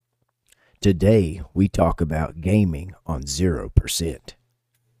Today, we talk about gaming on 0%.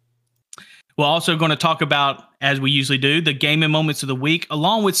 We're also going to talk about, as we usually do, the gaming moments of the week,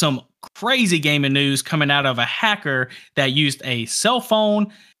 along with some crazy gaming news coming out of a hacker that used a cell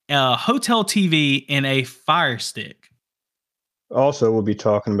phone, a hotel TV, and a Fire Stick. Also, we'll be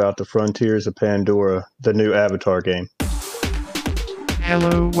talking about the Frontiers of Pandora, the new Avatar game.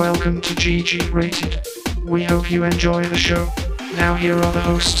 Hello, welcome to GG Rated. We hope you enjoy the show. Now here are the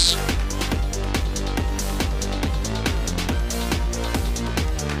hosts.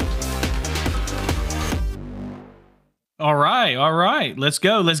 All right. Let's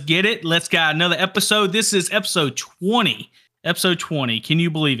go. Let's get it. Let's got another episode. This is episode 20. Episode 20. Can you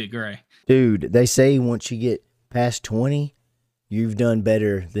believe it, Gray? Dude, they say once you get past 20, you've done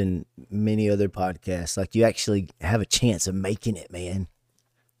better than many other podcasts. Like, you actually have a chance of making it, man.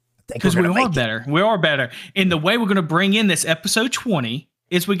 Because we are better. We are better. And the way we're going to bring in this episode 20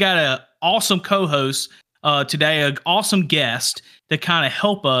 is we got an awesome co-host today, an awesome guest to kind of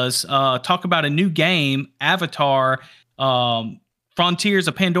help us talk about a new game, Avatar, Frontiers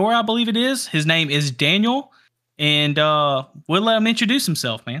of Pandora, I believe it is. His name is Daniel, and we'll let him introduce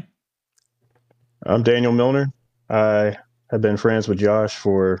himself, man. I'm Daniel Milner. I have been friends with Josh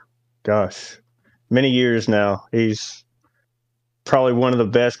for, many years now. He's probably one of the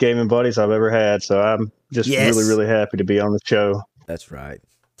best gaming buddies I've ever had, so I'm just really, really happy to be on the show. That's right.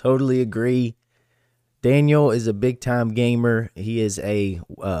 Totally agree. Daniel is a big-time gamer. He is a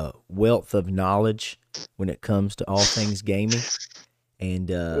wealth of knowledge when it comes to all things gaming. And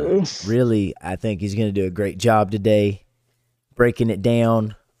really, I think he's going to do a great job today breaking it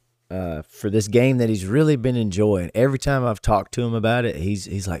down for this game that he's really been enjoying. Every time I've talked to him about it,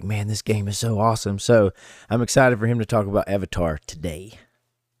 he's like, man, this game is so awesome. So I'm excited for him to talk about Avatar today.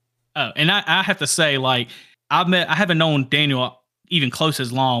 Oh, and I have to say, like, I haven't known Daniel even close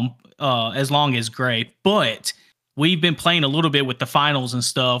as long as Gray, but we've been playing a little bit with the finals and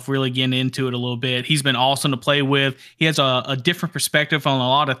stuff, really getting into it a little bit. He's been awesome to play with. He has a different perspective on a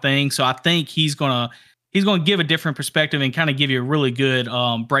lot of things, so I think he's gonna give a different perspective and kind of give you a really good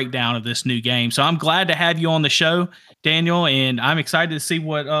breakdown of this new game. So I'm glad to have you on the show, Daniel, and I'm excited to see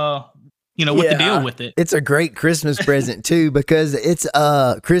what what the deal with it. It's a great Christmas present too, because it's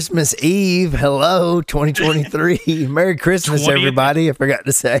Christmas Eve. Hello, 2023. Merry Christmas, 20th, everybody. I forgot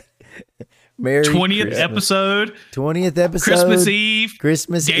to say. Merry 20th Christmas. episode. 20th episode. Christmas Eve.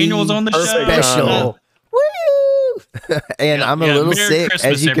 Eve Daniel's on the show. Special. Woo! And I'm a little Merry sick.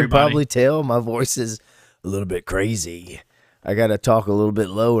 Christmas, as you everybody. can probably tell, my voice is a little bit crazy. I got to talk a little bit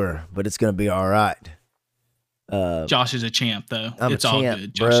lower, but it's going to be all right. Josh is a champ, though. It's all champ,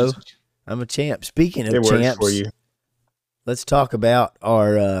 good. bro. I'm a champ. Speaking of champs, for you. Let's talk about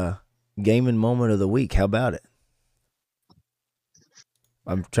our gaming moment of the week. How about it?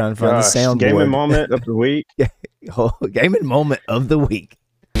 I'm trying to find the soundboard. Gaming moment of the week. Gaming moment of the week.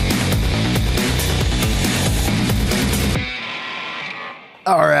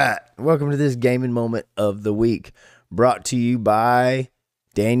 All right. Welcome to this gaming moment of the week, brought to you by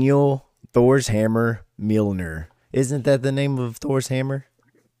Daniel Thor's Hammer Milner. Isn't that the name of Thor's Hammer?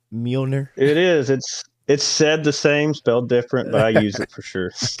 Milner? It is. It's said the same, spelled different, but I use it for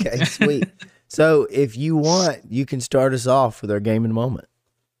sure. Okay, sweet. So if you want, you can start us off with our gaming moment.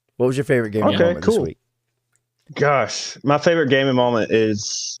 What was your favorite gaming moment this week? Gosh, my favorite gaming moment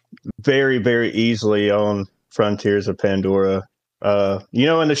is very, very easily on Frontiers of Pandora. In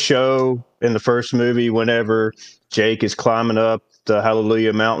the show, in the first movie, whenever Jake is climbing up the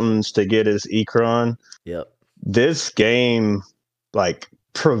Hallelujah Mountains to get his Ikron. Yep. This game,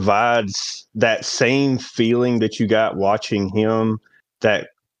 provides that same feeling that you got watching him, that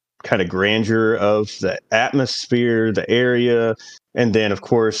kind of grandeur of the atmosphere, the area, and then of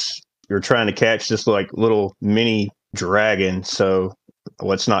course you're trying to catch this little mini dragon. So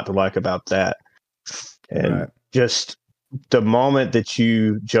what's not to like about that? And just the moment that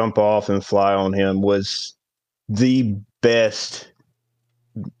you jump off and fly on him was the best.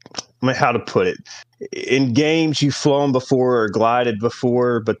 How to put it? In games, you've flown before or glided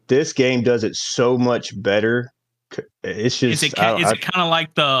before, but this game does it so much better. It's just. Is it kind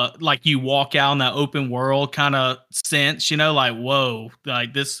of like you walk out in that open world kind of sense? Whoa,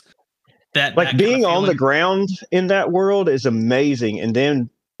 like this. That being on the ground in that world is amazing, and then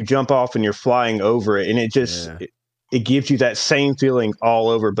you jump off and you're flying over it, and it just. It gives you that same feeling all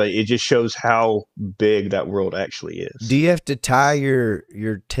over, but it just shows how big that world actually is. Do you have to tie your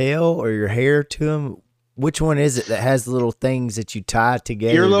tail or your hair to him? Which one is it that has the little things that you tie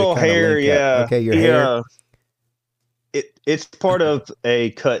together? Your little hair, yeah. Okay, your hair. It's part of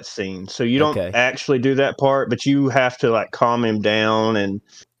a cutscene, so you don't actually do that part, but you have to calm him down, and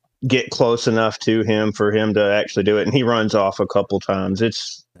get close enough to him for him to actually do it, and he runs off a couple times.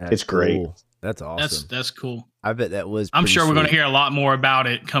 It's great. Cool. That's awesome. That's cool. I bet that was. I'm sure we're going to sweet. hear a lot more about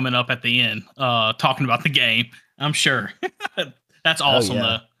it coming up at the end, talking about the game. I'm sure. That's awesome,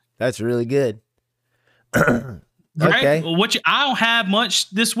 though. That's really good. Greg, Okay. I don't have much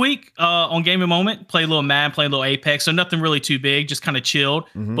this week on Game of Moment. Play a little Madden, play a little Apex, so nothing really too big, just kind of chilled.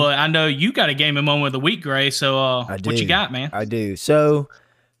 Mhm. But I know you got a Game of Moment of the week, Gray. So what you got, man? I do. So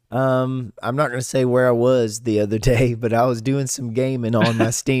I'm not going to say where I was the other day, but I was doing some gaming on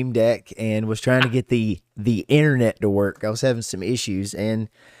my Steam Deck and was trying to get the internet to work. I was having some issues, and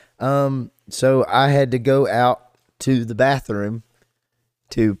so I had to go out to the bathroom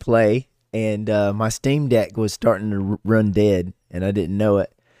to play, and my Steam Deck was starting to run dead, and I didn't know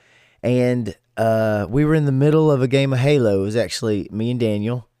it. And we were in the middle of a game of Halo. It was actually me and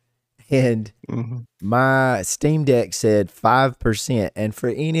Daniel, and my Steam Deck said 5%. And for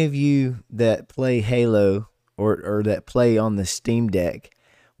any of you that play Halo or that play on the Steam Deck,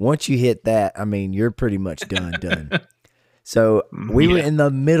 once you hit that, I mean, you're pretty much done. So we were in the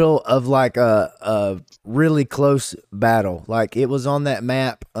middle of like a really close battle. Like it was on that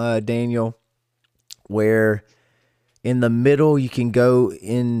map, Daniel, where in the middle you can go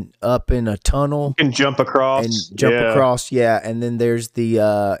up in a tunnel. You can jump across. And then there's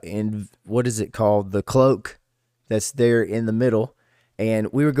the what is it called? The cloak that's there in the middle.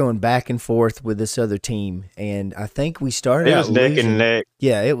 And we were going back and forth with this other team, and I think we started. It was neck and neck.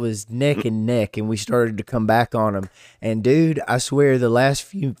 Yeah, it was neck and neck, and we started to come back on them. And dude, I swear, the last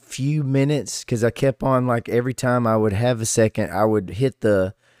few minutes, because I kept on, like, every time I would have a second, I would hit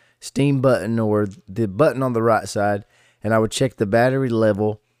the Steam button or the button on the right side, and I would check the battery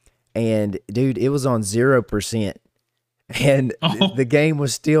level, and dude, it was on 0%. And the game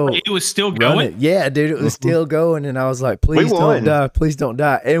was still It was still running. going? Yeah, dude, it was still going, and I was like, please don't die, please don't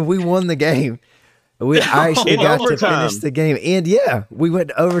die. And we won the game. I actually got to finish the game. And yeah, we went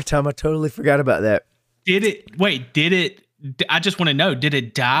to overtime. I totally forgot about that. Did it I just want to know, did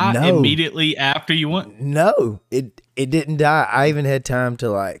it die immediately after you won? No, it didn't die. I even had time to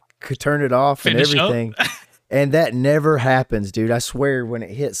like turn it off and everything. And that never happens, dude. I swear, when it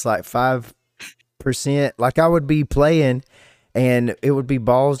hits like 5%, like I would be playing and it would be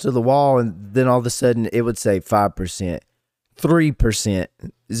balls to the wall, and then all of a sudden it would say 5%, 3%,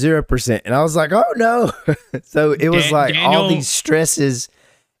 0%, and I was like, oh no. So it was like all these stresses,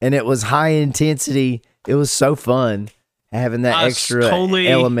 and it was high intensity. It was so fun having that extra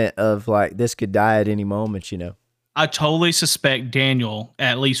element of like, this could die at any moment, you know. I totally suspect Daniel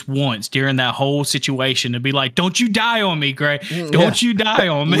at least once during that whole situation to be like, don't you die on me, Gray. Don't you die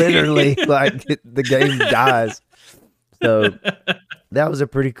on me. Literally, like the game dies. So that was a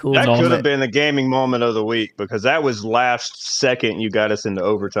pretty cool moment. That could have been the gaming moment of the week, because that was last second you got us into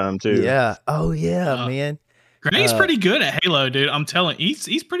overtime too. Yeah. Oh yeah, man. Gray's pretty good at Halo, dude. I'm telling you,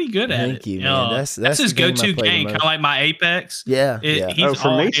 he's pretty good at it. Thank you, man. That's his go-to game, kind of like my Apex. Yeah. He's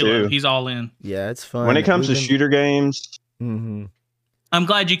for me too. He's all in. Yeah, it's fun. When it comes to shooter games, I'm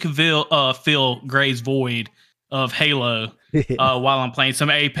glad you can fill Gray's void of Halo while I'm playing some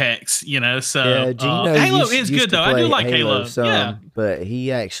Apex. You know, so Halo is good though. I do like Halo. Yeah, but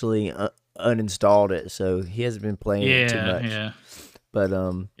he actually uninstalled it, so he hasn't been playing it too much. Yeah, but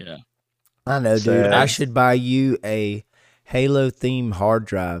I know, dude. I should buy you a Halo theme hard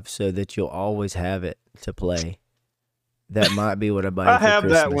drive so that you'll always have it to play. That might be what I buy you for have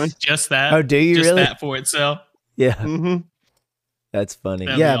Christmas. that one. Just that. Oh, do you just really? That for itself. Yeah. That's funny.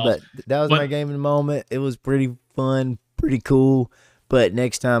 But that was my game in the moment. It was pretty fun, pretty cool. But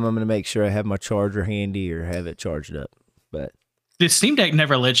next time I'm going to make sure I have my charger handy or have it charged up. But the Steam Deck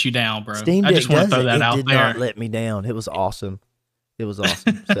never lets you down, bro. Steam Deck I just want to throw that out there. It did not let me down. It was awesome.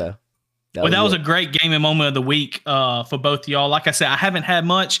 So that was a great game and moment of the week for both of y'all. Like I said, I haven't had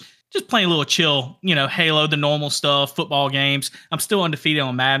much. Just playing a little chill, Halo, the normal stuff, football games. I'm still undefeated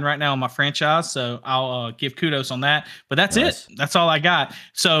on Madden right now on my franchise, so I'll give kudos on that. But that's it. That's all I got.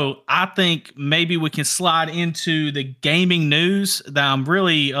 So I think maybe we can slide into the gaming news that I'm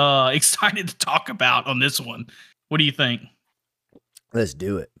really excited to talk about on this one. What do you think? Let's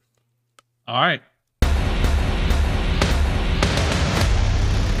do it. All right.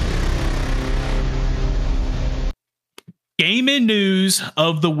 Gaming news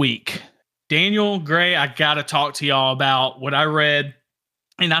of the week. Daniel, Gray, I got to talk to y'all about what I read,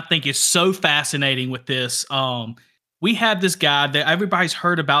 and I think is so fascinating with this. We have this guy that everybody's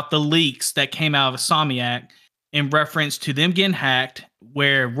heard about, the leaks that came out of Insomniac in reference to them getting hacked,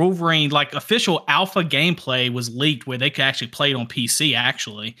 where Wolverine, like official alpha gameplay was leaked where they could actually play it on PC,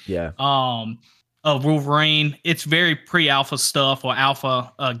 actually. Yeah. Wolverine. It's very pre-alpha stuff or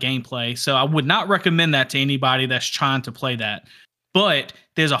alpha gameplay. So I would not recommend that to anybody that's trying to play that. But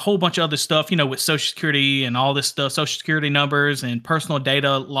there's a whole bunch of other stuff, with Social Security and all this stuff, Social Security numbers and personal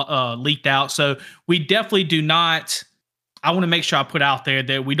data leaked out. So we definitely do not. I want to make sure I put out there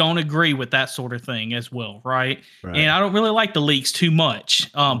that we don't agree with that sort of thing as well, right? And I don't really like the leaks too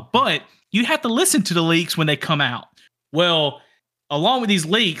much. But you have to listen to the leaks when they come out. Well, along with these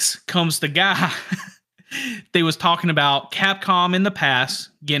leaks comes the guy they was talking about Capcom in the past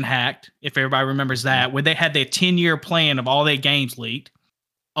getting hacked, if everybody remembers that, where they had their 10-year plan of all their games leaked,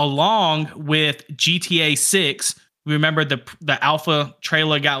 along with GTA 6. Remember the alpha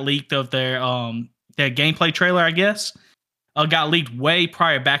trailer got leaked of their gameplay trailer, I guess, got leaked way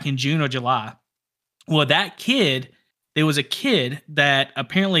prior, back in June or July. Well, there was a kid that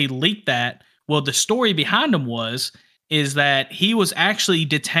apparently leaked that. Well, the story behind him is that he was actually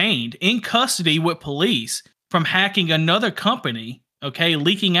detained in custody with police from hacking another company,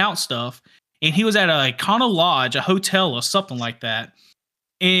 leaking out stuff. And he was at a Econo Lodge, a hotel or something like that.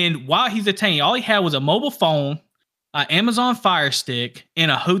 And while he's detained, all he had was a mobile phone, an Amazon Fire Stick, and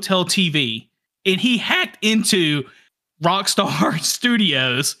a hotel TV. And he hacked into Rockstar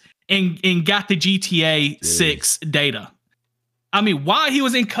Studios and got the GTA 6 data. I mean, while he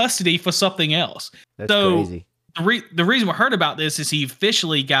was in custody for something else. That's crazy. The reason we heard about this is he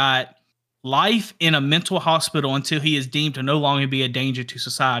officially got life in a mental hospital until he is deemed to no longer be a danger to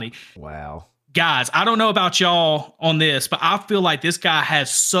society. Wow. Guys, I don't know about y'all on this, but I feel like this guy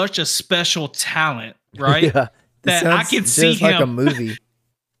has such a special talent, right? Yeah, that I can see him like a movie.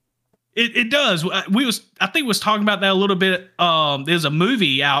 It does. I think we was talking about that a little bit. There's a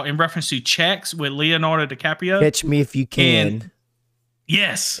movie out in reference to Checks with Leonardo DiCaprio. Catch Me If You Can.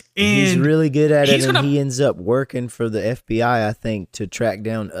 Yes. And he's really good at it, and he ends up working for the FBI, I think, to track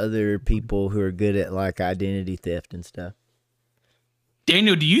down other people who are good at like identity theft and stuff.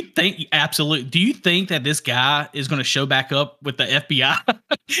 Daniel, do you think that this guy is going to show back up with the FBI?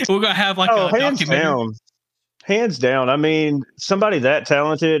 We're going to have like a documentary. Hands down. I mean, somebody that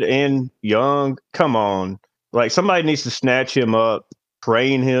talented and young, come on. Like, somebody needs to snatch him up,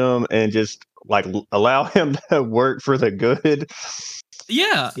 train him, and just like allow him to work for the good.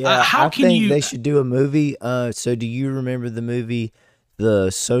 Yeah. I think they should do a movie. So do you remember the movie The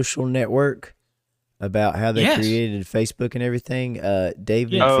Social Network, about how they created Facebook and everything?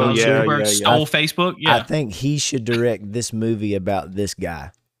 David Fincher stole Facebook. Yeah. I think he should direct this movie about this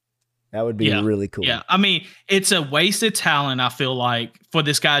guy. That would be really cool. Yeah. I mean, it's a wasted talent, I feel like, for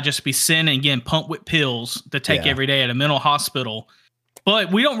this guy just to be sent and getting pumped with pills to take every day at a mental hospital.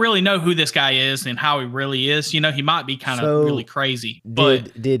 But we don't really know who this guy is and how he really is. He might be kind of really crazy.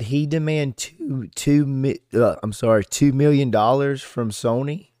 But did he demand $2 million from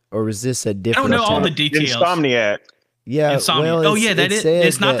Sony, or was this a different? I don't know all the details. Insomniac. Yeah. Well,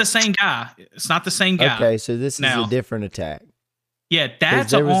 it's not the same guy. It's not the same guy. Okay, so this is a different attack. Yeah,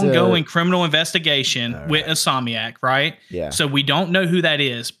 that's an ongoing criminal investigation with Insomniac, right? Yeah. So we don't know who that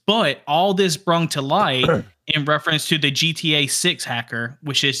is, but all this brung to light in reference to the GTA 6 hacker,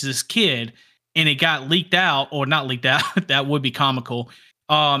 which is this kid, and it got leaked out, or not leaked out. That would be comical.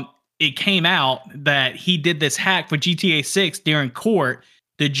 It came out that he did this hack for GTA 6 during court.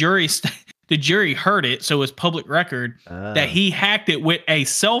 The jury heard it, so it's public record that he hacked it with a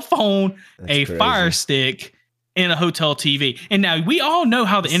cell phone, crazy. Fire stick, and a hotel TV. And now we all know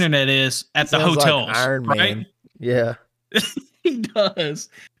how the internet is at the hotels, like Iron right? Man. Yeah, he does.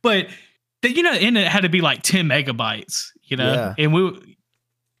 But the internet had to be like 10 megabytes, Yeah. And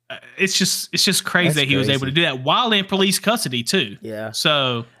it's just crazy that he was able to do that while in police custody too. Yeah.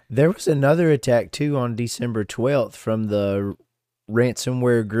 So there was another attack too on December 12th from the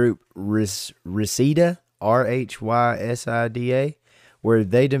ransomware group Rhysida, RHYSIDA, where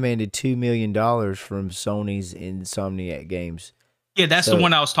they demanded $2 million from Sony's Insomniac games. Yeah, that's the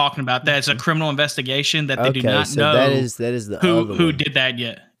one I was talking about. That's a criminal investigation that they do not know. That is the who did that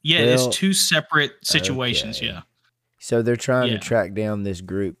yet. Yeah, it's two separate situations. Okay. Yeah. So they're trying to track down this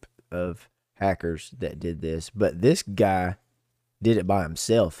group of hackers that did this, but this guy did it by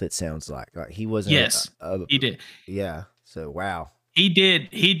himself. It sounds like he wasn't. Yes, he did. Yeah. So wow. He did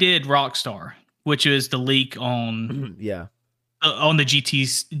Rockstar, which is the leak on on the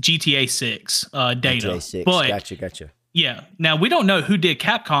GTA 6 data. GTA 6. But, gotcha. Yeah. Now we don't know who did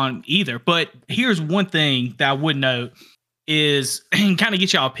Capcom either, but here's one thing that I would note is, and kind of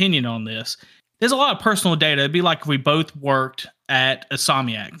get your opinion on this. There's a lot of personal data. It'd be like if we both worked at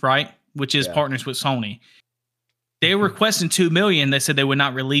Insomniac, right? Which is partners with Sony. They were requesting $2 million. They said they would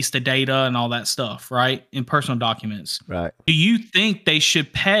not release the data and all that stuff, right? In personal documents. Right. Do you think they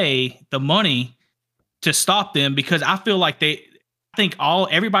should pay the money to stop them, because I feel like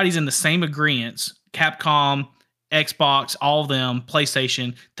everybody's in the same agreements. Capcom, Xbox, all of them,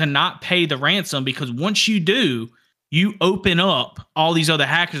 PlayStation, to not pay the ransom, because once you do, you open up all these other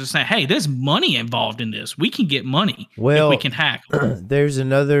hackers and say, hey, there's money involved in this. We can get money if we can hack. There's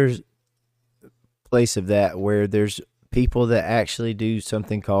another place of that where there's people that actually do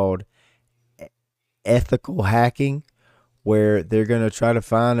something called ethical hacking, where they're going to try to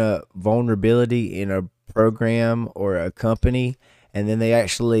find a vulnerability in a program or a company, and then they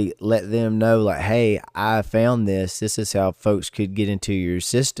actually let them know, like, hey, I found this. This is how folks could get into your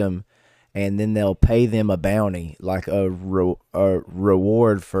system. And then they'll pay them a bounty, like a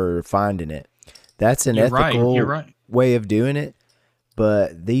reward for finding it. That's an ethical way of doing it.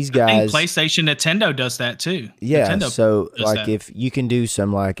 But these guys, I think PlayStation, Nintendo does that too. Yeah, Nintendo so like if you can do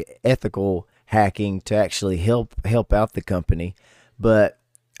some like ethical hacking to actually help out the company. But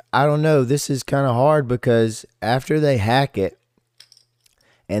I don't know, this is kind of hard, because after they hack it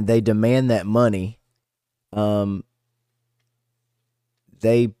and they demand that money,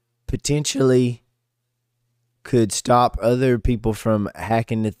 they potentially could stop other people from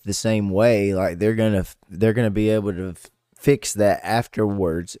hacking it the same way. Like they're gonna be able to fix that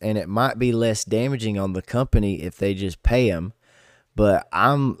afterwards, and it might be less damaging on the company if they just pay them. But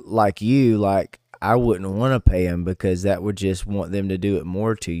I'm like you, like I wouldn't want to pay them, because that would just want them to do it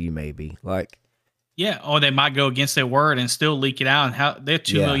more to you, maybe. Like, yeah, or they might go against their word and still leak it out, and how they're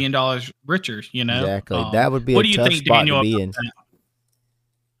 $2 million richer. You know, exactly. That would be a tough spot to be in.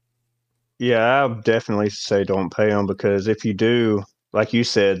 Yeah, I would definitely say don't pay them, because if you do, like you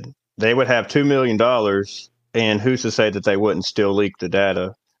said, they would have $2 million, and who's to say that they wouldn't still leak the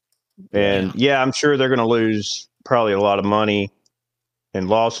data? And yeah, I'm sure they're going to lose probably a lot of money and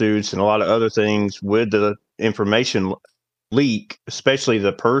lawsuits and a lot of other things with the information leak, especially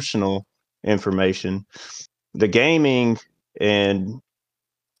the personal information. The gaming and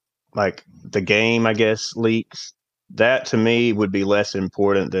like the game, I guess, leaks, that to me would be less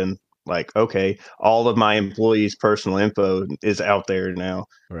important than like, okay, all of my employees' personal info is out there now.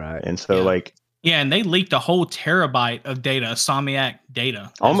 Right. And so like, yeah, and they leaked a whole terabyte of data, Insomniac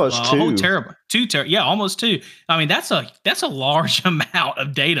data. Almost 2. A whole terabyte. Yeah, almost 2. I mean, that's a large amount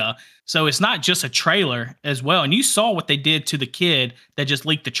of data. So it's not just a trailer as well. And you saw what they did to the kid that just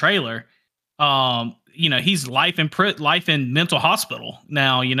leaked the trailer. You know, he's life in mental hospital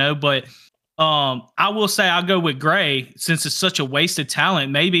now, you know, but I will say I'll go with Gray, since it's such a wasted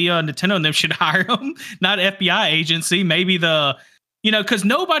talent. Maybe Nintendo and them should hire him, not FBI agency. Maybe because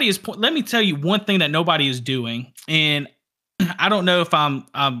nobody is. Let me tell you one thing that nobody is doing, and I don't know if I'm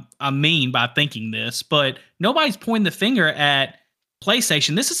mean by thinking this, but nobody's pointing the finger at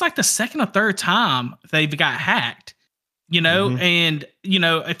PlayStation. This is like the second or third time they've got hacked. You know, and you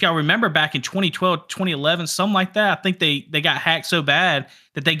know, if y'all remember back in 2012, 2011, something like that, I think they got hacked so bad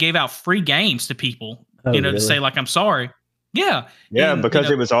that they gave out free games to people, really? To say like, I'm sorry. Yeah. Yeah, and, because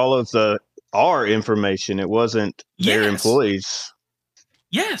it was all of our information. It wasn't their employees.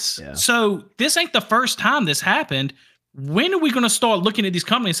 Yes. Yeah. So this ain't the first time this happened. When are we going to start looking at these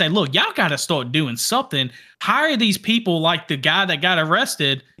companies and saying, look, y'all got to start doing something. Hire these people like the guy that got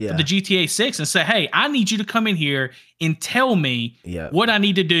arrested for the GTA 6 and say, hey, I need you to come in here and tell me what I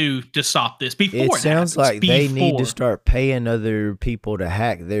need to do to stop this before it sounds like they need to start paying other people to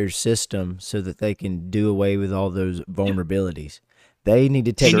hack their system so that they can do away with all those vulnerabilities. They need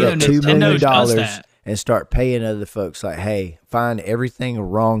to take that $2 million and start paying other folks like, hey, find everything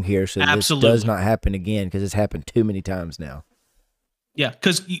wrong here so this does not happen again, because it's happened too many times now. Yeah,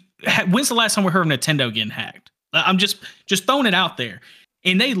 because when's the last time we heard of Nintendo getting hacked? I'm just throwing it out there.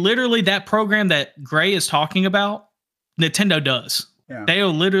 And they literally, that program that Gray is talking about, Nintendo does. Yeah.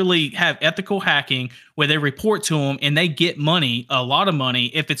 They'll literally have ethical hacking where they report to them and they get money, a lot of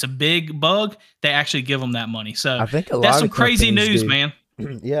money. If it's a big bug, they actually give them that money. So I think that's some crazy news, man.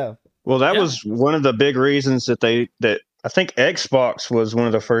 Yeah. Well, that was one of the big reasons that I think Xbox was one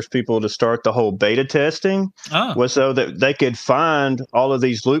of the first people to start the whole beta testing, was so that they could find all of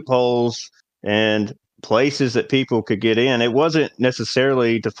these loopholes and places that people could get in. It wasn't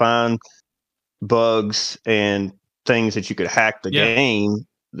necessarily to find bugs and things that you could hack the game.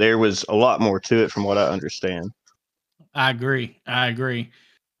 There was a lot more to it from what I understand. I agree.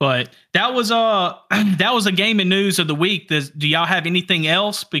 But that was a gaming news of the week. Do y'all have anything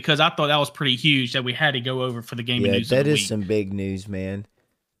else? Because I thought that was pretty huge that we had to go over for the gaming news of the week. That is some big news, man.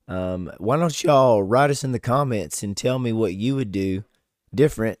 Why don't y'all write us in the comments and tell me what you would do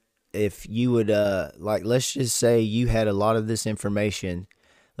different if you would, like, let's just say you had a lot of this information.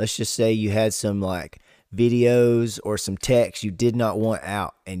 Let's just say you had some, like, videos or some text you did not want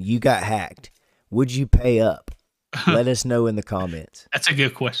out and you got hacked. would you pay up? Let us know in the comments. That's a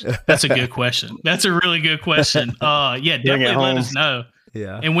good question. That's a good question. That's a really good question. Yeah, definitely let us know.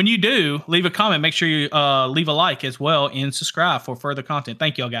 Yeah. And when you do, leave a comment. Make sure you leave a like as well and subscribe for further content.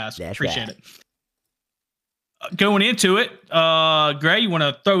 Thank y'all, guys. That's Appreciate right. it. Going into it, Gray, you want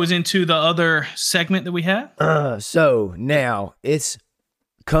to throw us into the other segment that we have? So now it's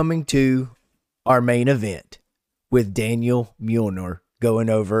coming to our main event with Daniel Milner going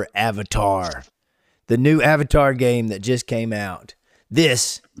over Avatar, the new Avatar game that just came out.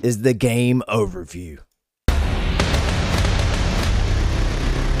 This is the game overview.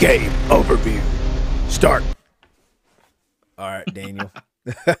 Game overview. Start. All right, Daniel.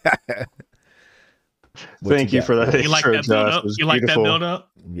 Thank you for that. You like that build up? You like that build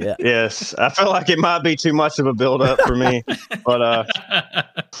up? Yeah. Yes, I feel like it might be too much of a build up for me,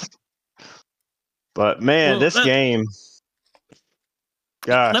 but man, this game.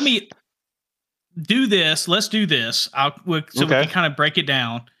 Gosh, Let me do this. Let's do this. We can kind of break it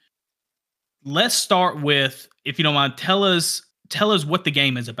down. Let's start with, if you don't mind, tell us what the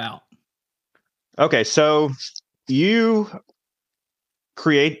game is about. Okay, so you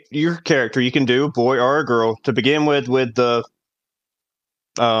create your character. You can do a boy or a girl. To begin with the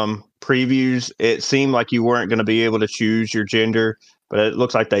previews, it seemed like you weren't going to be able to choose your gender, but it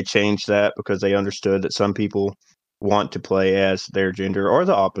looks like they changed that because they understood that some people want to play as their gender or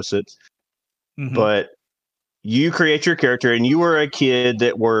the opposite. Mm-hmm. But you create your character, and you were a kid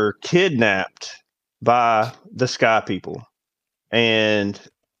that were kidnapped by the Sky People, and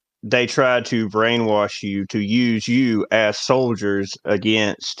they tried to brainwash you to use you as soldiers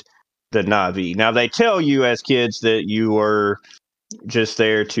against the Na'vi. Now, they tell you as kids that you were just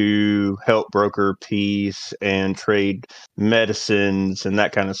there to help broker peace and trade medicines and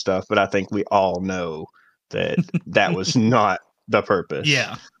that kind of stuff, but I think we all know that was not the purpose.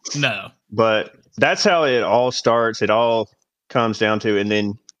 Yeah, no. But that's how it all starts. It all comes down to, and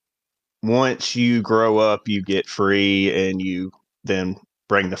then once you grow up, you get free, and you then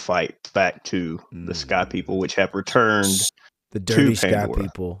bring the fight back to the Sky People, which have returned the dirty Sky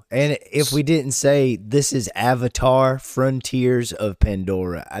People. And if we didn't say, this is Avatar Frontiers of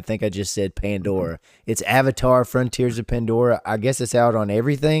Pandora. I think I just said Pandora. It's Avatar Frontiers of Pandora. I guess it's out on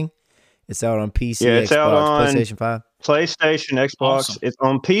everything. It's out on PC, it's Xbox, out on PlayStation 5. PlayStation, Xbox. Awesome. It's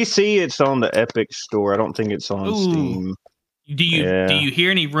on PC. It's on the Epic Store. I don't think it's on Steam. Do you hear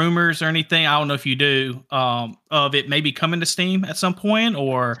any rumors or anything? I don't know if you do, of it maybe coming to Steam at some point,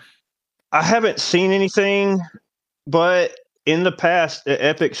 or I haven't seen anything, but in the past, the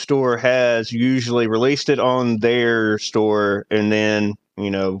Epic Store has usually released it on their store, and then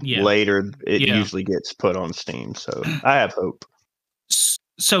later it usually gets put on Steam. So I have hope.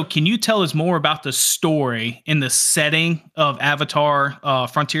 So can you tell us more about the story in the setting of Avatar,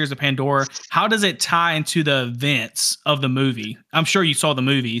 Frontiers of Pandora? How does it tie into the events of the movie? I'm sure you saw the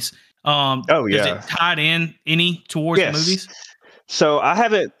movies. Is it tied in any towards the movies? So I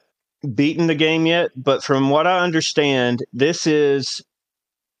haven't beaten the game yet, but from what I understand, this is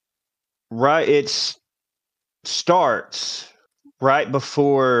right. It starts right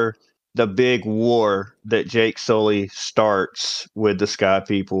before the big war that Jake Sully starts with the Sky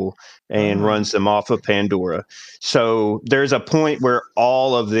People and runs them off of Pandora. So there's a point where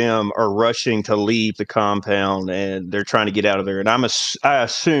all of them are rushing to leave the compound, and they're trying to get out of there. And I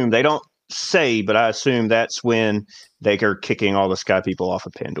assume, they don't say, but I assume that's when they are kicking all the Sky People off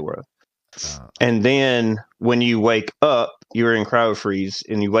of Pandora. And then when you wake up, you're in cryo freeze,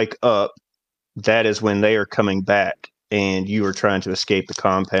 and you wake up, that is when they are coming back, and you are trying to escape the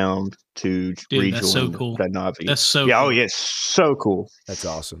compound to rejoin that's so cool. the Na'vi. That's so cool. Oh yeah, it's so cool. That's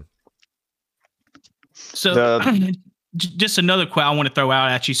awesome. So just another question I want to throw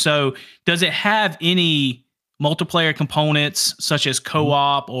out at you. So does it have any multiplayer components such as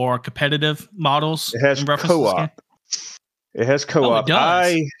co-op or competitive models? It has co-op. It has co-op. Oh, it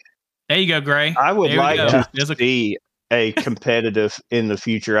does. There you go, Gray. I would like to see a competitive in the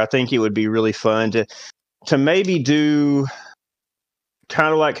future. I think it would be really fun to maybe do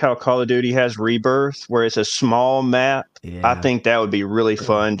kind of like how Call of Duty has Rebirth, where it's a small map. Yeah. I think that would be really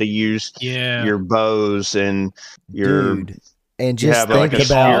fun to use your bows and your... Dude. And just think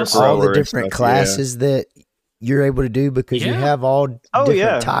about all the different classes that you're able to do, because you have all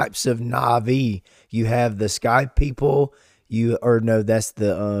different types of Na'vi. You have the Sky People, that's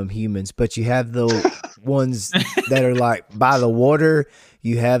the humans, but you have the ones that are like by the water.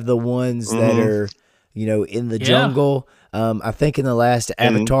 You have the ones that are, in the jungle. I think in the last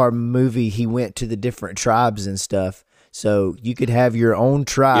Avatar movie, he went to the different tribes and stuff. So you could have your own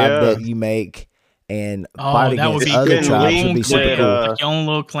tribe that you make and fight against other tribes. Would be super cool. Like your own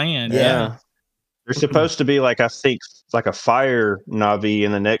little clan. Yeah. There's supposed to be I think like a fire Navi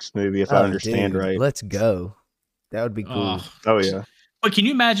in the next movie, if I understand dude, right. let's go. That would be cool. Oh yeah. But can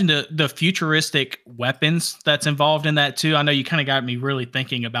you imagine the futuristic weapons that's involved in that too? I know you kind of got me really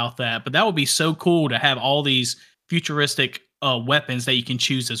thinking about that, but that would be so cool to have all these futuristic weapons that you can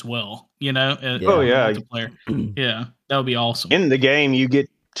choose as well. You know, Oh on the yeah. multiplayer. Yeah, that would be awesome. In the game, you get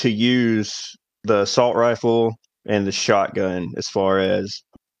to use the assault rifle and the shotgun as far as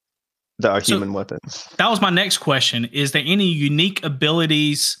the human weapons. That was my next question. Is there any unique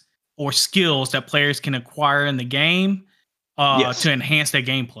abilities or skills that players can acquire in the game Yes. to enhance their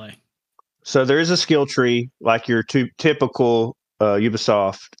gameplay? So there is a skill tree like your typical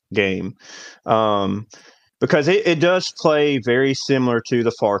Ubisoft game, because it does play very similar to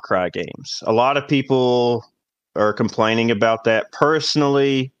the Far Cry games. A lot of people are complaining about that.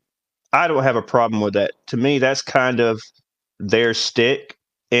 Personally, I don't have a problem with that. To me, that's kind of their stick,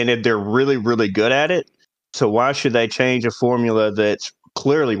 and they're really, really good at it. So why should they change a formula that's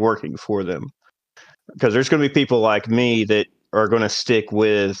clearly working for them? Because there's going to be people like me that are going to stick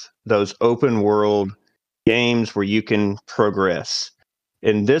with those open world games where you can progress.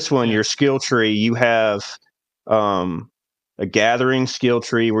 In this one, your skill tree, you have a gathering skill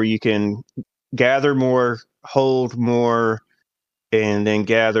tree where you can gather more, hold more, and then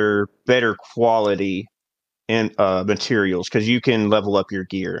gather better quality and materials, because you can level up your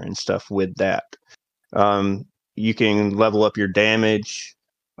gear and stuff with that. You can level up your damage.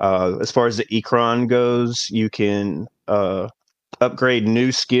 As far as the Ecron goes, you can upgrade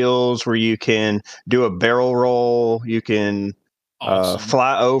new skills where you can do a barrel roll. You can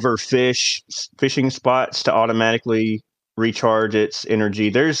fly over fishing spots to automatically recharge its energy.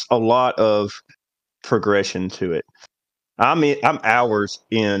 There's a lot of progression to it. I'm hours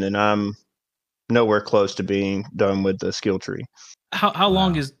in, and I'm nowhere close to being done with the skill tree. How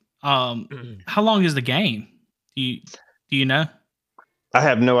long is the game? Do you know? I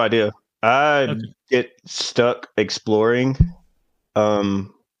have no idea. I get stuck exploring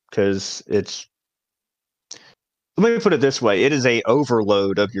because it's, let me put it this way, it is a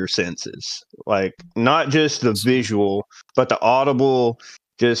overload of your senses. Like, not just the visual, but the audible,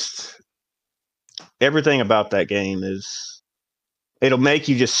 just everything about that game it'll make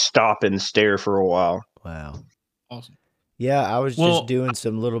you just stop and stare for a while. Wow. Awesome. Yeah, I was just doing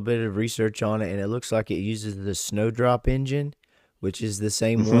some little bit of research on it, and it looks like it uses the Snowdrop engine, which is the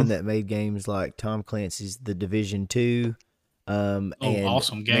same one that made games like Tom Clancy's The Division 2. And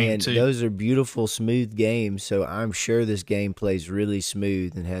awesome game too. Those are beautiful, smooth games, so I'm sure this game plays really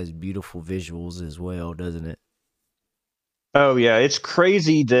smooth and has beautiful visuals as well, doesn't it? Oh yeah, it's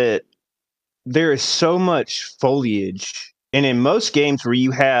crazy that there is so much foliage. And in most games where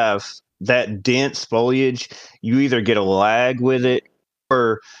you have that dense foliage, you either get a lag with it,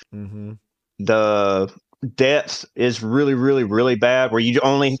 or the depth is really, really, really bad, where you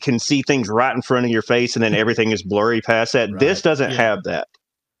only can see things right in front of your face, and then everything is blurry past that. Right. This doesn't have that.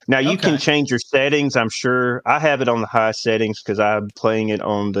 Now, you can change your settings, I'm sure. I have it on the high settings because I'm playing it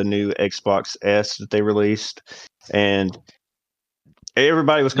on the new Xbox S that they released. And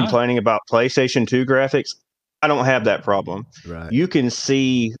everybody was complaining about PlayStation 2 graphics. I don't have that problem. Right. You can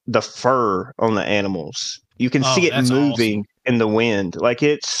see the fur on the animals. You can see it moving in the wind. Like,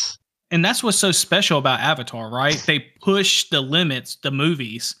 it's... And that's what's so special about Avatar, right? They push the limits, the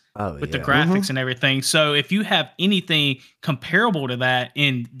movies, with the graphics and everything. So if you have anything comparable to that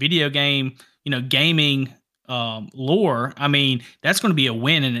in video game, gaming lore, I mean, that's going to be a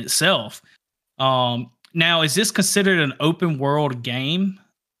win in itself. Now, is this considered an open world game?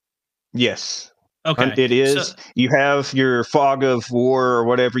 Yes. Okay. It is. So, you have your fog of war, or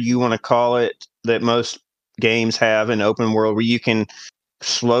whatever you want to call it, that most games have in open world, where you can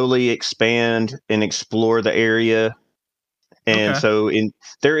slowly expand and explore the area. And so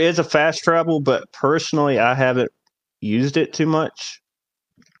there is a fast travel, but personally I haven't used it too much,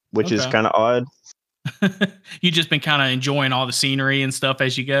 which is kind of odd. You've just been kind of enjoying all the scenery and stuff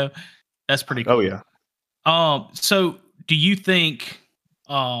as you go. That's pretty cool. Oh yeah. So do you think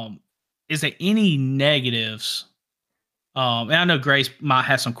is there any negatives? And I know Grace might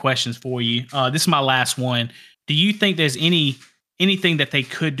have some questions for you. This is my last one. Do you think there's anything that they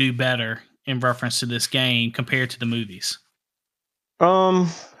could do better in reference to this game compared to the movies?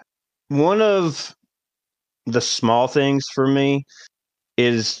 One of the small things for me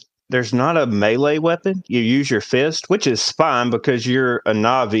is there's not a melee weapon. You use your fist, which is fine because you're a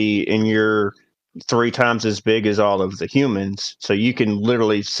Navi and you're 3 times as big as all of the humans. So you can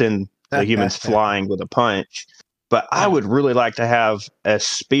literally send the humans flying with a punch. But I would really like to have a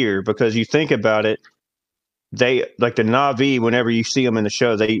spear, because you think about it, they, like the Navi, whenever you see them in the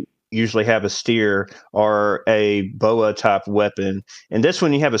show, they usually have a steer or a boa type weapon. And this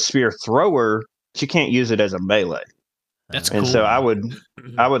one, you have a spear thrower, but you can't use it as a melee. That's And cool. so I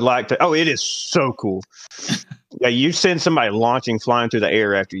would like to. Oh, it is so cool. Yeah, you send somebody launching, flying through the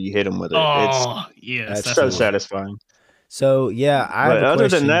air after you hit them with it. Oh, yes, That's So cool. satisfying. So yeah, I have But a other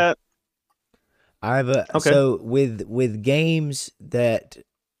question. than that, I have a Okay. so with games that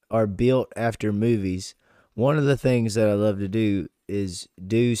are built after movies, one of the things that I love to do is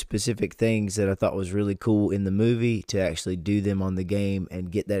do specific things that I thought was really cool in the movie to actually do them on the game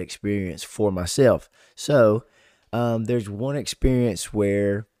and get that experience for myself. So, there's one experience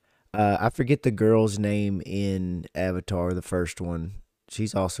where I forget the girl's name in Avatar, the first one.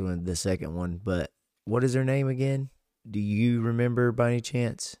 She's also in the second one, but what is her name again? Do you remember by any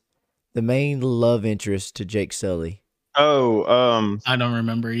chance? The main love interest to Jake Sully. oh, I don't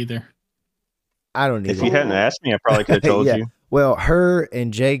remember either. I don't if either. you hadn't asked me, I probably could have told Yeah. you. Well, her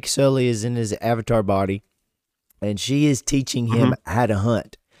and Jake Sully is in his avatar body, and she is teaching him how to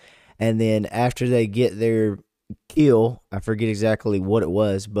hunt. And then after they get their kill, I forget exactly what it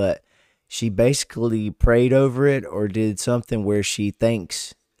was, but she basically prayed over it or did something where she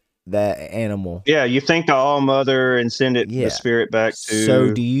thanks that animal. Yeah, you thank the All Mother and send it Yeah. the spirit back to.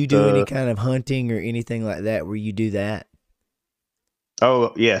 So do you do any the- kind of hunting or anything like that where you do that?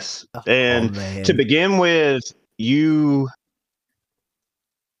 Oh yes, and man. to begin with, you.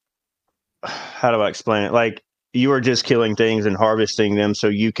 How do I explain it? Like you are just killing things and harvesting them so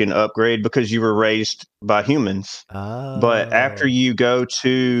you can upgrade because you were raised by humans. But after Oh. you go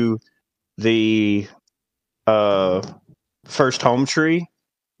to the first home tree,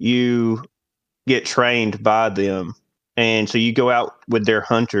 you get trained by them. And so you go out with their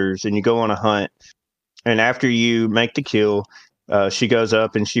hunters and you go on a hunt. And after you make the kill, she goes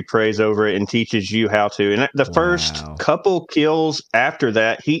up and she prays over it and teaches you how to. And the first Wow. couple kills after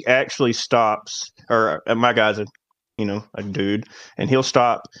that, he actually stops. Or my guy's a dude, and he'll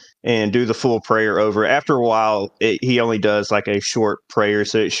stop and do the full prayer over. After a while, he only does like a short prayer,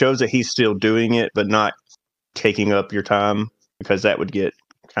 so it shows that he's still doing it, but not taking up your time because that would get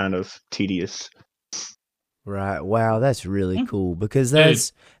kind of tedious. Right. Wow, that's really Mm. cool because Dude.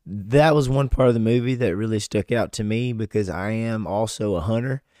 that was one part of the movie that really stuck out to me because I am also a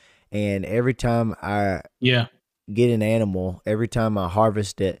hunter, and every time I Yeah. get an animal, every time I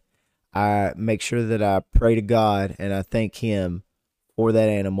harvest it, I make sure that I pray to God and I thank him for that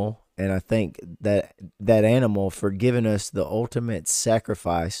animal, and I thank that animal for giving us the ultimate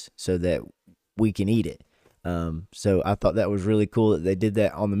sacrifice so that we can eat it. So I thought that was really cool that they did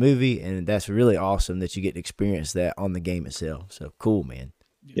that on the movie, and that's really awesome that you get to experience that on the game itself. So cool, man.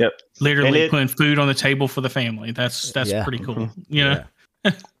 Yep. Literally And putting food on the table for the family. That's Yeah. pretty cool. You know?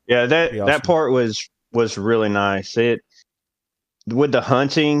 Yeah, that Pretty awesome. that part was really nice. It with the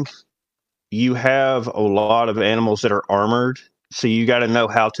hunting, you have a lot of animals that are armored, so you got to know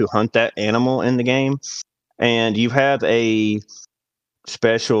how to hunt that animal in the game, and you have a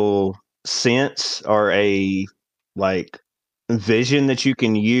special sense or a like vision that you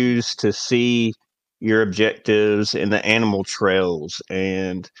can use to see your objectives in the animal trails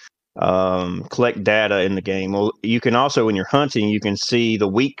and collect data in the game. Well, you can also, when you're hunting, you can see the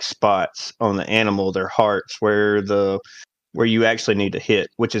weak spots on the animal, their hearts, where you actually need to hit,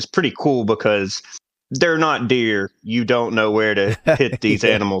 which is pretty cool because they're not deer. You don't know where to hit these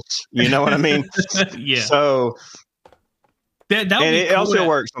Yeah. animals. You know what I mean? Yeah. So, That would and be it cool. also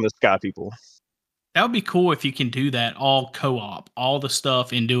works on the Sky People. That would be cool if you can do that all co-op, all the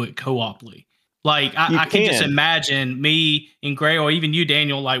stuff, and do it co-oply. Like I can just imagine me and Gray, or even you,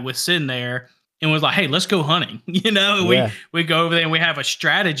 Daniel, like was sitting there and was like, "Hey, let's go hunting." You know, and Yeah. we go over there and we have a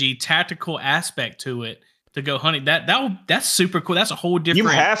strategy, tactical aspect to it to go hunting. That's super cool. That's a whole different. You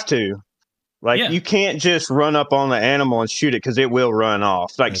have to. Like, Yeah. you can't just run up on the animal and shoot it because it will run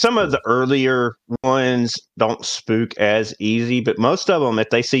off. Like, That's some of cool. the earlier ones don't spook as easy, but most of them,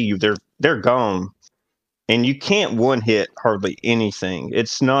 if they see you, they're gone. And you can't one hit hardly anything.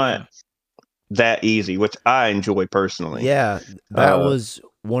 It's not that easy, which I enjoy personally. Yeah, that was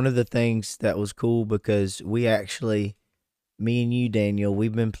one of the things that was cool because we actually, me and you, Daniel,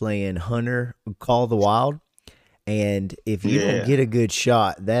 we've been playing Hunter Call the Wild. And if you don't get a good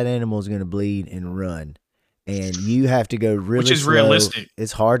shot, that animal's going to bleed and run. And you have to go really Which is slow. realistic.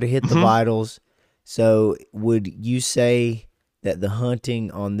 It's hard to hit the vitals. So would you say that the hunting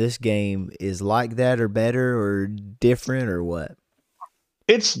on this game is like that or better or different or what?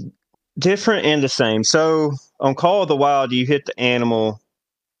 It's different and the same. So on Call of the Wild, you hit the animal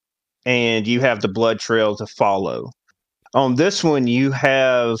and you have the blood trail to follow. On this one, you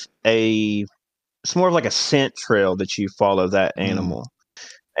have it's more of like a scent trail that you follow that animal.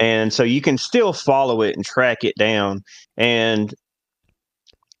 And so you can still follow it and track it down. And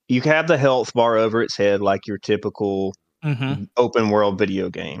you have the health bar over its head like your typical open world video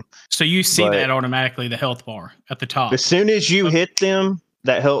game. So you see But that automatically, the health bar at the top. as soon as you hit them,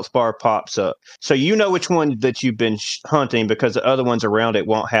 that health bar pops up. So you know which one that you've been hunting because the other ones around it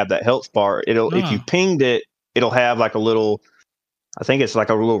won't have that health bar. If you pinged it, it'll have like a little, I think it's like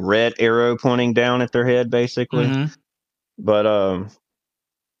a little red arrow pointing down at their head, basically. But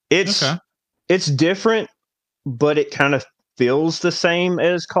it's different, but it kind of feels the same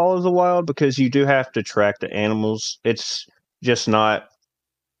as Call of the Wild because you do have to track the animals. It's just not.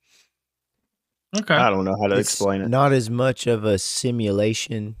 Okay. I don't know how to explain it. Not as much of a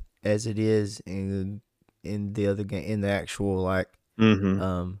simulation as it is in the other game, in the actual like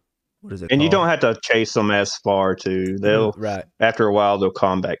what is it and called? You don't have to chase them as far too. They'll after a while they'll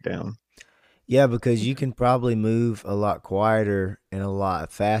calm back down. Yeah, because you can probably move a lot quieter and a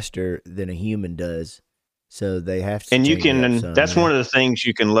lot faster than a human does. So they have to. And you can. That's one of the things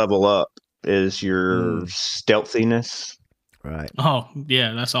you can level up is your stealthiness. Right. Oh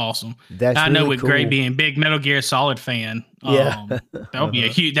yeah, that's awesome. That's I really know with cool. Gray being big Metal Gear Solid fan, that would be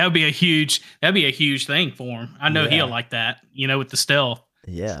a huge thing for him. I know he'll like that. With the stealth.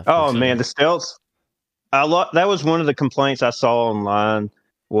 Yeah. Oh man, the stealth. That was one of the complaints I saw online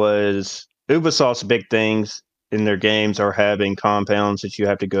was Ubisoft's big things in their games are having compounds that you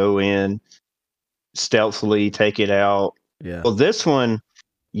have to go in stealthily, take it out. Yeah. Well, this one.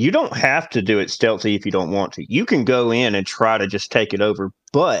 You don't have to do it stealthy if you don't want to. You can go in and try to just take it over,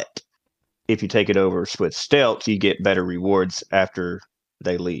 but if you take it over with stealth, you get better rewards after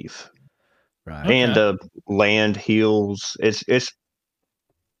they leave. Right. And the land heals. It's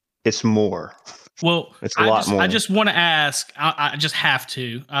more. Well, it's a lot more. I just want to ask. I just have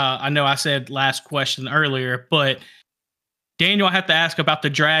to. I know I said last question earlier, but Daniel, I have to ask about the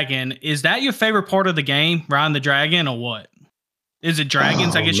dragon. Is that your favorite part of the game, riding the dragon, or what? Is it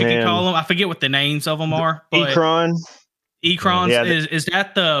dragons? I guess you could call them. I forget what the names of them are. But Ekrons. Yeah, is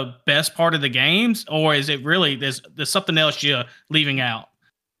that the best part of the games, or is it really there's something else you're leaving out?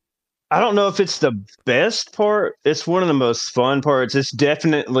 I don't know if it's the best part. It's one of the most fun parts. It's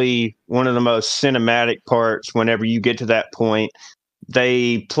definitely one of the most cinematic parts. Whenever you get to that point,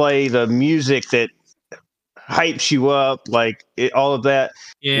 they play the music that hypes you up, all of that.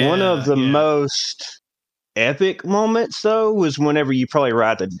 Yeah, one of the most epic moments though was whenever you probably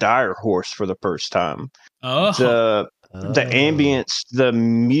ride the dire horse for the first time. The ambience, the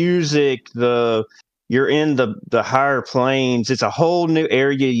music, you're in the higher planes. It's a whole new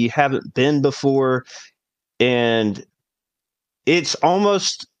area you haven't been before, and it's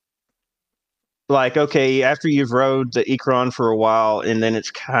almost like, okay, after you've rode the Ekron for a while and then it's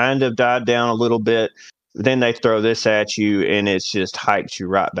kind of died down a little bit, then they throw this at you and it's just hyped you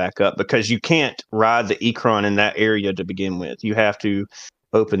right back up because you can't ride the Ekron in that area to begin with. You have to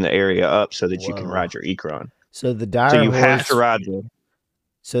open the area up so that you can ride your Ekron. So the dire horse, have to ride the.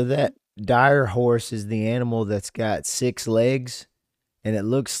 So that dire horse is the animal that's got 6 legs and it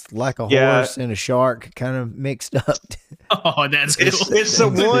looks like a horse and a shark kind of mixed up. Oh, that's cool. It's the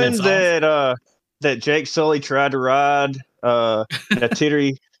one that Jake Sully tried to ride.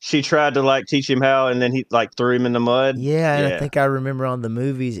 Tittery, she tried to teach him how, and then he threw him in the mud. Yeah, and I think I remember on the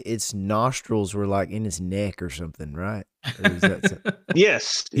movies, its nostrils were in his neck or something, right? Or is that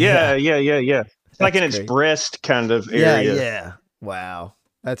yes. Yeah. It's like in its breast kind of area. Yeah. Wow.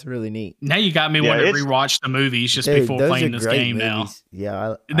 That's really neat. Now you got me wanting to rewatch the movies just before playing this game movies. now.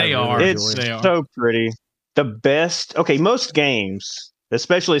 Yeah, they are. It's so pretty. The best. Okay, most games,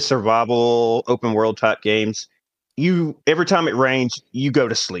 especially survival open world type games, every time it rains, you go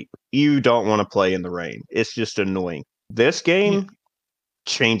to sleep. You don't want to play in the rain. It's just annoying. This game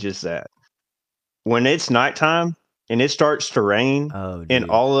changes that. When it's nighttime and it starts to rain, and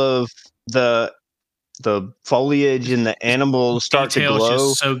all of the foliage and the animals start to glow.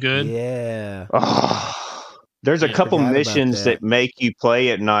 Just so good. Yeah. There's a couple missions that make you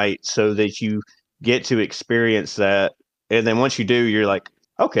play at night so that you get to experience that. And then once you do, you're like,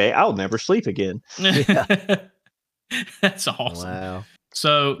 okay, I'll never sleep again. Yeah. That's awesome. Wow.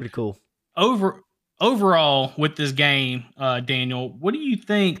 So pretty cool. Overall with this game, Daniel, what do you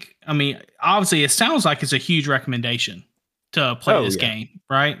think? I mean, obviously it sounds like it's a huge recommendation to play this game,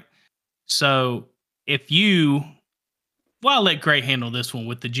 right? So I'll let Gray handle this one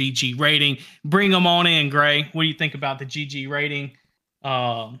with the GG rating. Bring them on in, Gray. What do you think about the GG rating?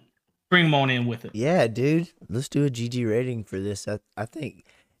 Bring them on in with it. Yeah, dude. Let's do a GG rating for this. I think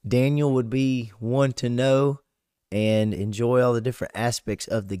Daniel would be one to know and enjoy all the different aspects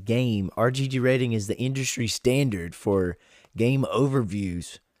of the game. Our GG rating is the industry standard for game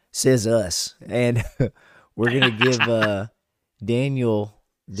overviews, says us. And we're going to give Daniel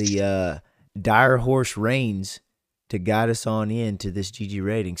the dire horse reins to guide us on into this GG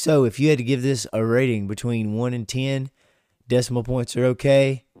rating. So if you had to give this a rating between 1 and 10, decimal points are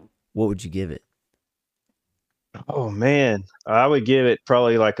okay, what would you give it? Oh man, I would give it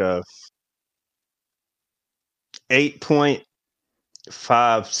probably like a 8.56.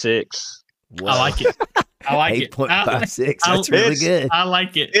 I like it. I like it. 8.56. That's really good. I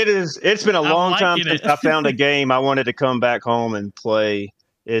like it. It's been a long time it. since I found a game I wanted to come back home and play.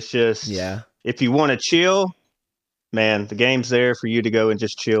 It's just, if you want to chill, man, the game's there for you to go and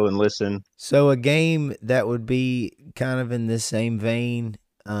just chill and listen. So a game that would be kind of in this same vein,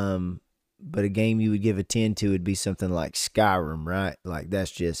 but a game you would give a 10 to would be something like Skyrim, right? Like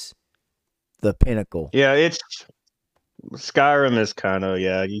that's just the pinnacle. Yeah, Skyrim is kind of,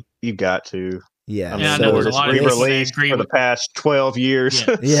 you got to. Yeah, I mean, I so know there's a lot of people that re-released agree for the past 12 years.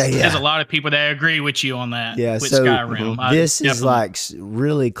 Yeah. There's a lot of people that agree with you on that. Yeah, with so Skyrim. This is like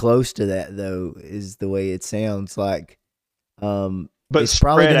really close to that, though, is the way it sounds like. But it's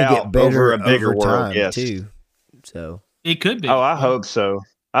probably going to get better over a bigger over time, world, too. So it could be. Oh, I hope so.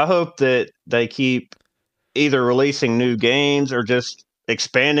 I hope that they keep either releasing new games or just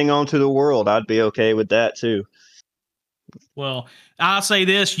expanding onto the world. I'd be okay with that, too. Well, I'll say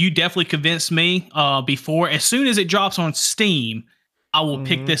this. You definitely convinced me before. As soon as it drops on Steam, I will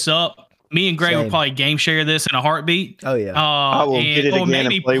pick this up. Me and Gray will probably game share this in a heartbeat. Oh, yeah. I will get it again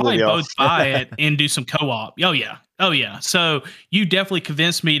and play with y'all. Both buy it and do some co-op. Oh, yeah. So you definitely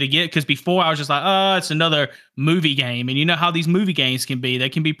convinced me to get, because before I was just like, oh, it's another movie game. And you know how these movie games can be. They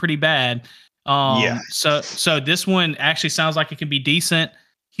can be pretty bad. So this one actually sounds like it can be decent.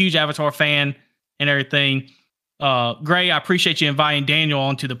 Huge Avatar fan and everything. Gray, I appreciate you inviting Daniel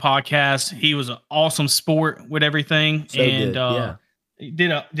onto the podcast. He was an awesome sport with everything. So good. He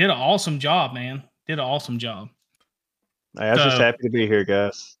did an awesome job, man. Did an awesome job. I was just happy to be here,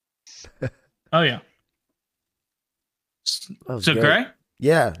 guys. Oh, yeah. So, great. Gray?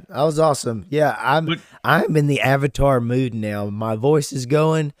 Yeah, that was awesome. Yeah, I'm in the Avatar mood now. My voice is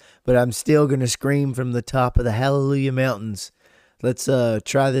going, but I'm still going to scream from the top of the Hallelujah Mountains. Let's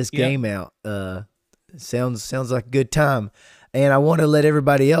try this game out. Sounds like a good time. And I want to let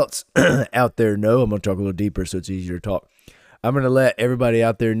everybody else out there know, I'm going to talk a little deeper so it's easier to talk. I'm going to let everybody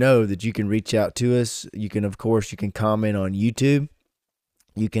out there know that you can reach out to us. You can, of course, comment on YouTube.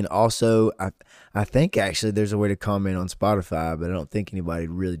 You can also, I think actually there's a way to comment on Spotify, but I don't think anybody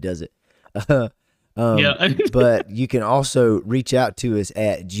really does it. But you can also reach out to us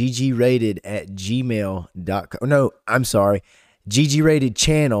at ggrated@gmail.com. No, I'm sorry,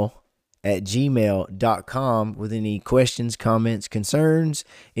 ggratedchannel@gmail.com with any questions, comments, concerns,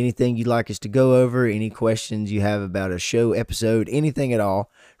 anything you'd like us to go over, any questions you have about a show, episode, anything at all,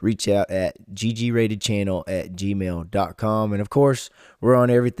 reach out at ggratedchannel@gmail.com. And of course, we're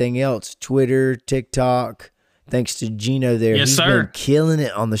on everything else, Twitter, TikTok. Thanks to Gino there. Yes, He's sir. been killing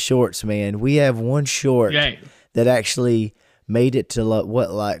it on the shorts, man. We have one short that actually made it to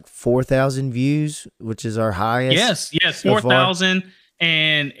like 4,000 views, which is our highest. Yes, 4,000.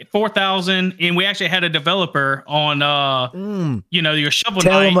 And 4,000, and we actually had a developer on, your Shovel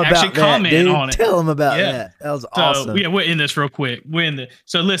Knight actually comment on it. Tell them about that. That was awesome. So, we're in this real quick.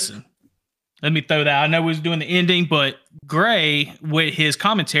 So listen, let me throw that. I know we was doing the ending, but Gray, with his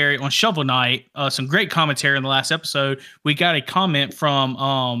commentary on Shovel Knight, some great commentary in the last episode, we got a comment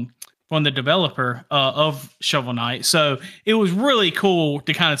from the developer of Shovel Knight. So it was really cool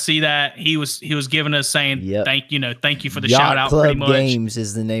to kind of see that he was giving us saying thank you for the shout out. Yacht pretty Club much. Games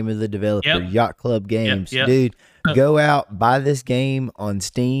is the name of the developer. Yacht Club Games, Yep. dude. Go out, buy this game on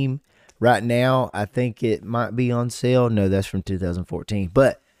Steam right now. I think it might be on sale. No, that's from 2014.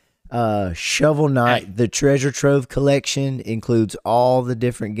 But Shovel Knight, the Treasure Trove Collection, includes all the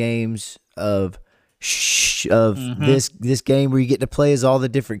different games of this game where you get to play as all the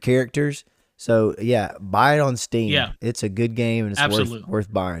different characters. So buy it on Steam. Yeah, it's a good game and it's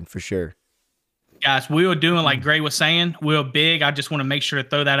worth buying for sure. Guys, we were doing like Gray was saying, we're big. I just want to make sure to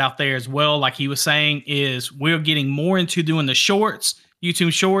throw that out there as well. Like he was saying, is we're getting more into doing the shorts,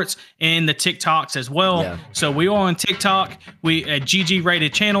 YouTube shorts, and the TikToks as well. Yeah. So we are on TikTok, we at GG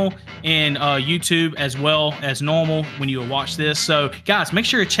Rated Channel, and YouTube as well as normal when you watch this. So guys, make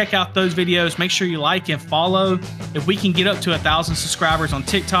sure to check out those videos. Make sure you like and follow. If we can get up to 1,000 subscribers on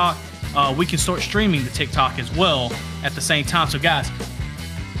TikTok, we can start streaming the TikTok as well at the same time. So guys,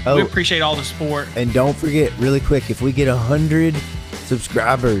 we appreciate all the support. And don't forget, really quick, if we get 100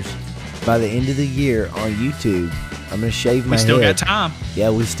 subscribers by the end of the year on YouTube, I'm going to shave my head. We still got time. Yeah,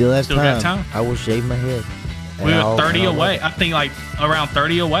 we still have got time. I will shave my head. We were 30 away. I think like around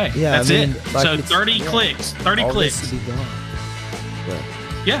 30 away. Yeah, that's it. like So 30 clicks. 30 all clicks. this to be gone. But,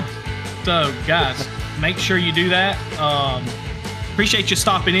 Yeah. So guys, make sure you do that. Appreciate you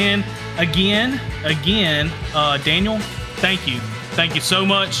stopping in again. Daniel, thank you so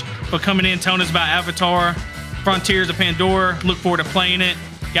much for coming in, telling us about Avatar, Frontiers of Pandora. Look forward to playing it,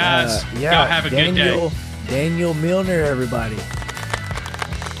 guys. Y'all have a good day. Daniel Milner, everybody.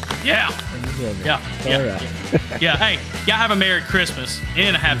 Yeah. Daniel Milner. Yeah. All right. Yeah. Hey, y'all have a Merry Christmas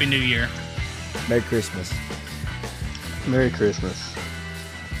and a Happy New Year. Merry Christmas. Merry Christmas.